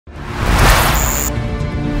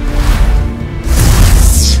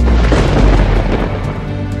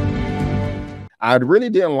I really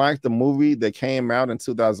didn't like the movie that came out in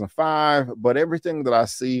 2005, but everything that I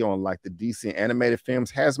see on like the DC animated films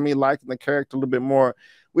has me liking the character a little bit more.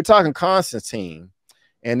 We're talking Constantine,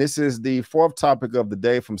 and this is the fourth topic of the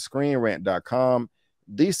day from ScreenRant.com.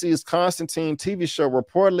 DC's Constantine TV show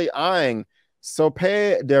reportedly eyeing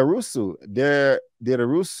Sopé Derisu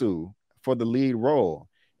for the lead role.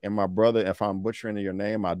 And my brother, if I'm butchering your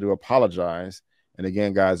name, I do apologize. And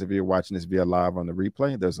again, guys, if you're watching this via live on the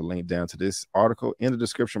replay, there's a link down to this article in the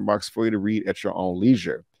description box for you to read at your own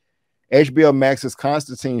leisure. HBO Max's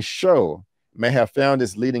Constantine show may have found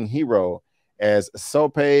its leading hero as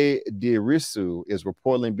Sopé Derisu is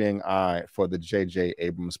reportedly being eyed for the J.J.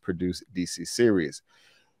 Abrams produced DC series.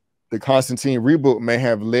 The Constantine reboot may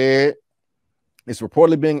have led. It's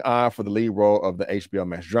reportedly being eyed for the lead role of the HBO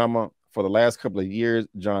Max drama. For the last couple of years,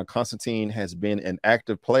 John Constantine has been an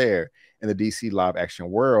active player in the DC live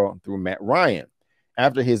action world through Matt Ryan.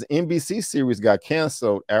 After his NBC series got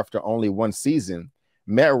canceled after only one season,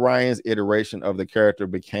 Matt Ryan's iteration of the character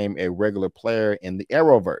became a regular player in the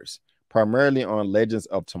Arrowverse, primarily on Legends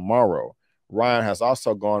of Tomorrow. Ryan has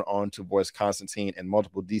also gone on to voice Constantine in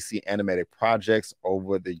multiple DC animated projects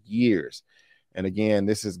over the years. And again,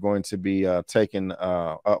 this is going to be taken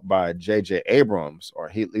up by J.J. Abrams, or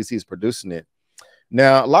at least he's producing it.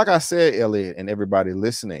 Now, like I said, Elliot, and everybody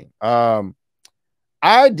listening,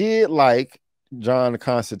 I did like John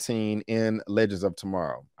Constantine in Legends of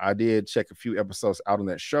Tomorrow. I did check a few episodes out on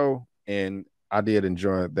that show, and I did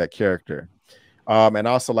enjoy that character. And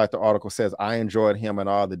also, like the article says, I enjoyed him in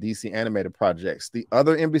all the DC animated projects. The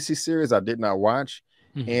other NBC series I did not watch.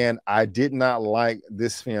 And I did not like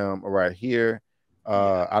this film right here.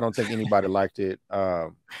 I don't think anybody liked it.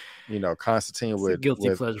 You know, Constantine with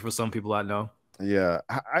guilty pleasure for some people I know. Yeah,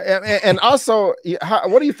 and also,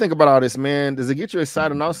 what do you think about all this, man? Does it get you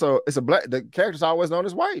excited? And also, it's a black. The character's always known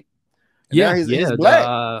as white. Yeah, he's black.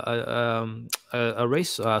 A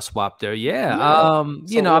race swap there. Yeah.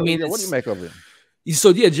 You know, I mean, what do you make of it? So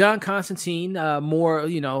yeah, John Constantine, more,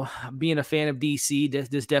 you know, being a fan of DC,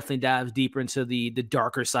 this definitely dives deeper into the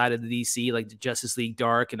darker side of the DC, like the Justice League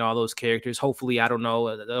Dark and all those characters. Hopefully, I don't know,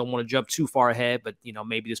 I don't want to jump too far ahead, but you know,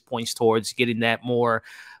 maybe this points towards getting that more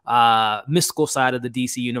mystical side of the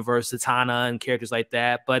DC universe, Zatanna and characters like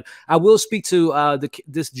that. But I will speak to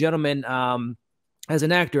this gentleman. As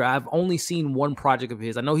an actor, I've only seen one project of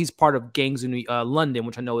his. I know he's part of Gangs in London,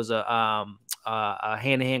 which I know is a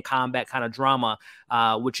hand-to-hand combat kind of drama,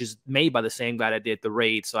 which is made by the same guy that did The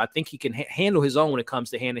Raid. So I think he can handle his own when it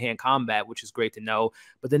comes to hand-to-hand combat, which is great to know.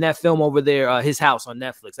 But then that film over there, His House on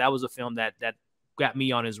Netflix, that was a film that got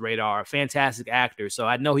me on his radar. A fantastic actor. So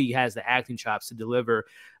I know he has the acting chops to deliver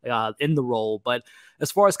in the role. But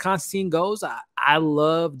as far as Constantine goes, I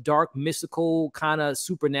love dark, mystical, kind of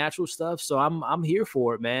supernatural stuff. So I'm here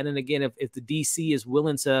for it, man. And again, if the DC is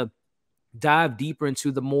willing to dive deeper into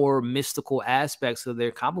the more mystical aspects of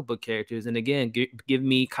their comic book characters, and again, give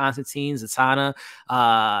me Constantine, Zatanna,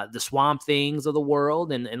 the Swamp Things of the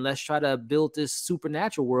world, and let's try to build this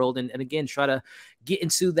supernatural world, and again, try to get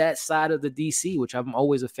into that side of the DC, which I'm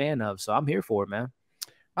always a fan of. So I'm here for it, man.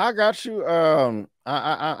 I got you. I'm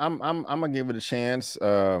gonna give it a chance.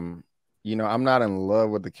 You know, I'm not in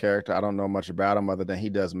love with the character. I don't know much about him other than he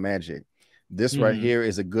does magic. This right here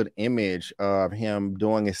is a good image of him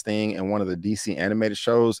doing his thing in one of the DC animated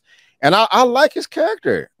shows. And I like his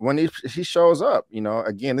character when he shows up. You know,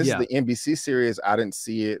 again, this is the NBC series. I didn't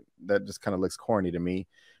see it. That just kind of looks corny to me,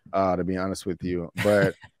 to be honest with you.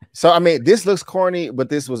 But so, I mean, this looks corny, but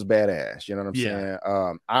this was badass. You know what I'm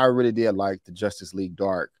saying? I really did like the Justice League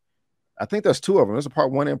Dark. I think there's two of them. There's a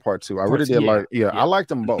part 1 and part 2. I really did like, I liked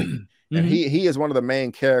them both. And he is one of the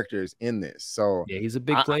main characters in this. So yeah, he's a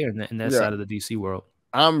big player in that side of the DC world.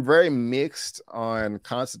 I'm very mixed on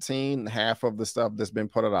Constantine. Half of the stuff that's been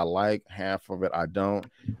put out I like, half of it I don't.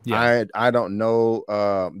 I don't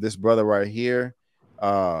know this brother right here.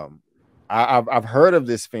 I've heard of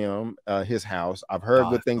this film, His House. I've heard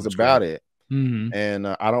good things about it. And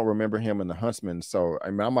I don't remember him in The Huntsman. So I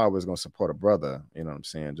mean, I'm always going to support a brother, you know what I'm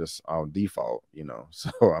saying? Just on default, you know.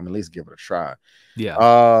 So I'm at least give it a try.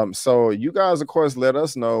 So you guys, of course, let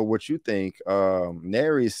us know what you think.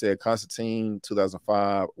 Neri said Constantine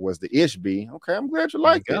 2005 was the Ishby. Okay, I'm glad you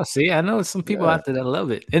like it. See, I know some people out there that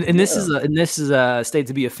love it. And this is stated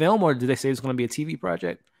to be a film, or did they say it's going to be a TV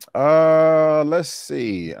project? Let's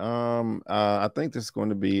see. I think this is going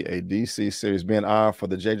to be a DC series being eyed for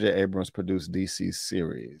the J.J. Abrams produced DC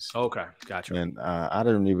series. Okay, gotcha. And I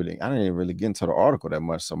didn't even really get into the article that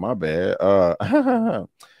much, so my bad.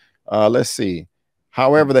 Let's see.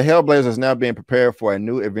 However, the Hellblazer is now being prepared for a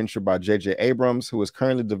new adventure by J.J. Abrams, who is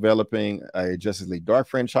currently developing a Justice League Dark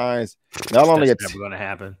franchise. Not only That's never going to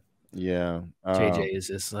happen. Yeah, JJ is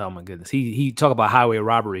just, oh my goodness. He talk about highway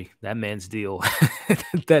robbery. That man's deal,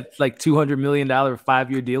 that like $200 million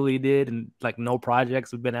 5-year deal he did, and like no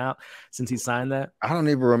projects have been out since he signed that. I don't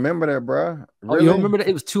even remember that, bro. Really? Oh, you don't remember that?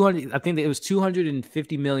 It was 200. I think that it was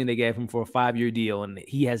 $250 million they gave him for a 5-year deal, and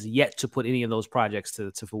he has yet to put any of those projects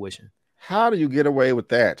to fruition. How do you get away with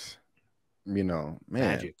that? You know,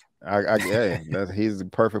 man. Magic. He's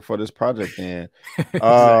perfect for this project. And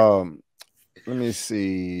exactly. Let me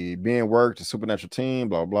see. Being worked, a supernatural team,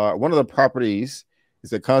 blah, blah. One of the properties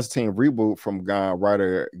is a Constantine reboot from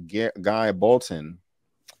writer Guy Bolton.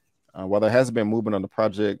 While there hasn't been movement on the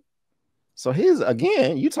project. So he's,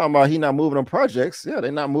 again, you talking about he not moving on projects. Yeah,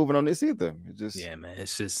 they're not moving on this either. It's just, yeah, man.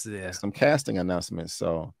 It's just some casting announcements.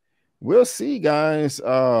 So we'll see, guys.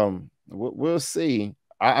 We'll see.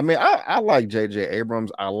 I mean, I like J.J.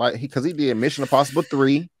 Abrams. I like because he did Mission Impossible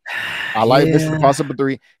 3. I like Mission Impossible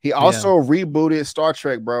 3. He also rebooted Star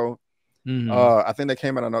Trek, bro. I think that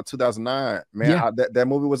came out in 2009. Man, that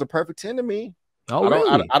movie was a perfect 10 to me. Oh,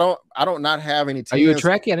 really? I don't not have any 10s. Are you a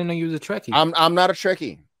Trekkie? I didn't know you was a Trekkie. I'm not a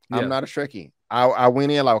Trekkie. I'm not a Trekkie. I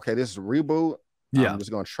went in like, okay, this is a reboot. I'm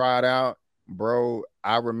just gonna try it out, bro.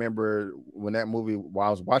 I remember when that movie, while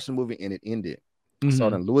I was watching the movie and it ended. I saw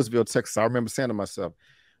it in Louisville, Texas. I remember saying to myself,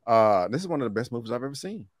 this is one of the best movies I've ever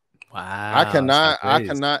seen. Wow. I cannot,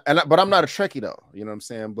 but I'm not a Trekkie though. You know what I'm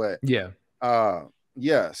saying? But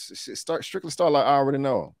yes, Strictly Starlight, I already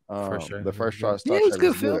know. For sure. The first Star Trek was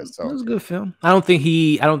good film. So. It was a good film. I don't think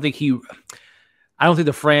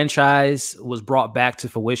the franchise was brought back to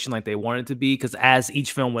fruition like they wanted to be, because as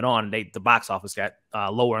each film went on, the box office got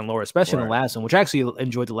lower and lower, especially in the last one, which I actually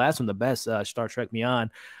enjoyed the last one the best, Star Trek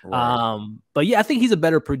Beyond. But yeah, I think he's a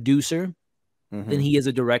better producer than he is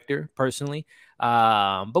a director, personally.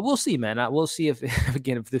 But we'll see, man. We'll see if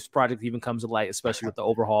this project even comes to light, especially with the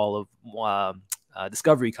overhaul of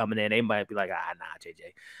Discovery coming in. They might be like, nah,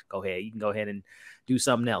 JJ, go ahead. You can go ahead and do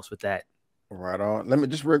something else with that. Right on. Let me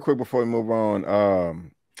just real quick before we move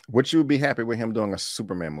on. Would you be happy with him doing a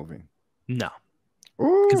Superman movie? No,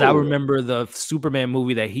 because I remember the Superman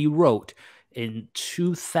movie that he wrote in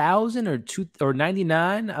 2000 or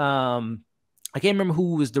 99. I can't remember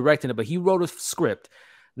who was directing it, but he wrote a script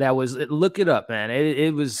that was, look it up, man.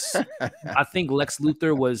 It was, I think Lex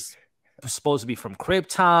Luthor was supposed to be from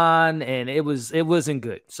Krypton, and it wasn't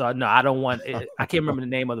good. So no, I don't want it. I can't remember the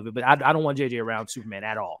name of it, but I don't want JJ around Superman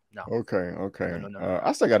at all. No. Okay. No.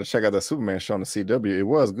 I still got to check out the Superman show on the CW. It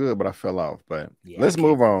was good, but I fell off. But let's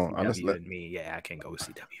move on. I can't go with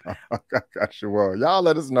CW. I got you. Well, y'all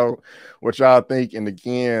let us know what y'all think, and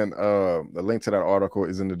again, the link to that article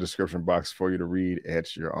is in the description box for you to read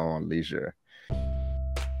at your own leisure.